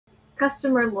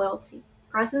Customer loyalty.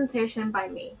 Presentation by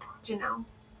me, Janelle.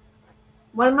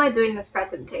 What am I doing in this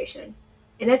presentation?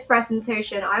 In this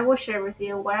presentation, I will share with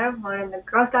you what I've learned in the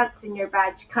Girl Scout Senior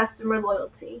Badge Customer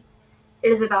Loyalty. It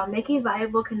is about making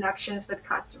valuable connections with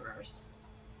customers.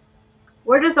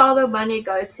 Where does all the money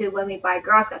go to when we buy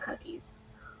Girl Scout cookies?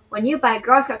 When you buy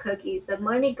Girl Scout cookies, the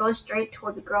money goes straight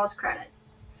toward the girls'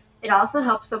 credits. It also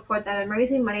helps support them in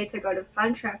raising money to go to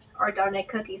fun trips or donate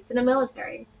cookies to the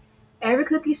military. Every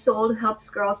cookie sold helps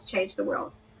girls change the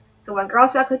world. So when Girl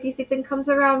Scout cookie season comes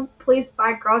around, please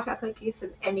buy Girl Scout cookies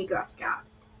from any Girl Scout.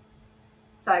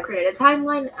 So I created a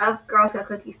timeline of Girl Scout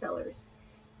cookie sellers.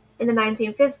 In the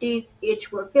 1950s,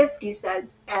 each were 50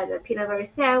 cents, and the peanut butter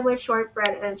sandwich,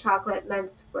 shortbread, and chocolate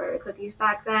mints were cookies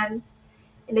back then.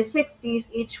 In the 60s,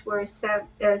 each were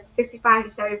 65 to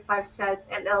 75 cents,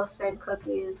 and those same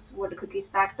cookies were the cookies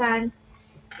back then.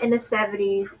 In the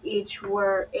 70s, each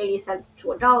were 80 cents to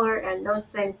 $1, and those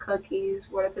same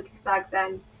cookies were the cookies back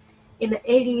then. In the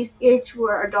 80s, each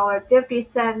were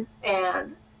 $1.50,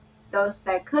 and those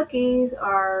same cookies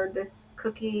are the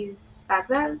cookies back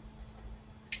then.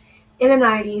 In the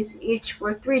 90s, each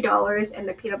were $3, and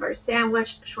the peanut butter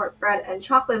sandwich, shortbread, and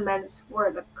chocolate mints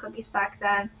were the cookies back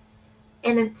then.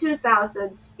 And in the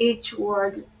 2000s, each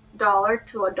were $1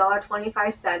 to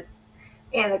 $1.25,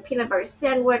 and the peanut butter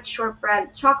sandwich,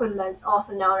 shortbread, chocolate mints,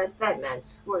 also known as Thin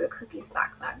Mints, were the cookies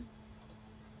back then.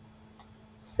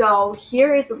 So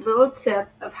here is a little tip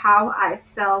of how I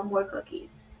sell more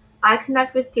cookies. I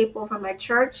connect with people from my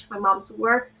church, my mom's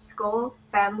work, school,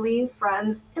 family,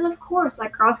 friends, and of course,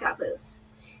 like Girl Scout booths.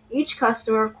 Each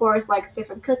customer, of course, likes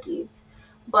different cookies,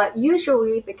 but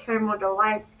usually the caramel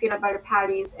delights, peanut butter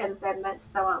patties, and Thin Mints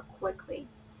sell out quickly.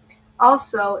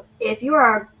 Also, if you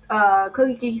are a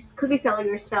cookie seller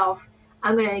yourself,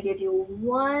 I'm going to give you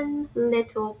one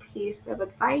little piece of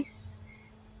advice.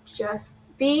 Just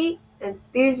be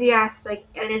enthusiastic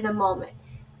and in the moment.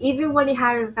 Even when you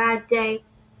had a bad day,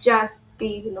 just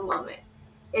be in the moment.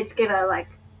 It's gonna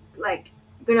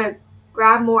gonna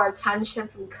grab more attention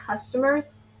from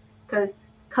customers, because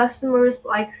customers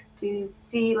like to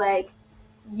see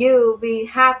you being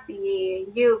happy,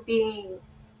 you being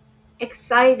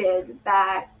excited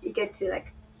that you get to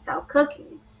sell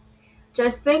cookies.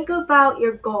 Just think about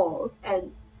your goals,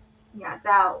 and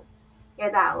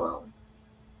that will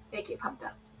make you pumped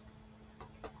up.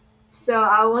 So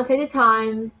I want to take the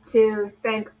time to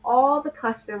thank all the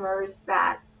customers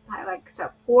that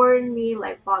supported me,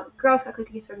 bought Girl Scout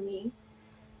cookies from me.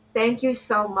 Thank you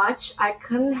so much. I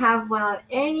couldn't have went on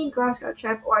any Girl Scout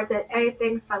trip or did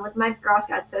anything fun with my Girl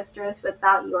Scout sisters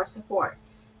without your support.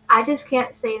 I just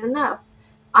can't say it enough.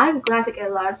 I'm glad to get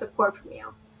a lot of support from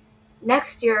you.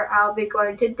 Next year, I'll be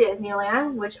going to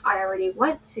Disneyland, which I already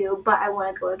went to, but I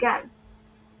want to go again,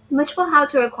 which will have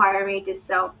to require me to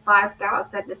sell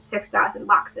 5,000 to 6,000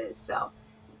 boxes, so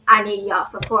I need y'all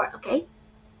support, okay?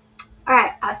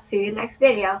 Alright, I'll see you in the next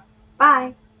video.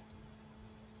 Bye!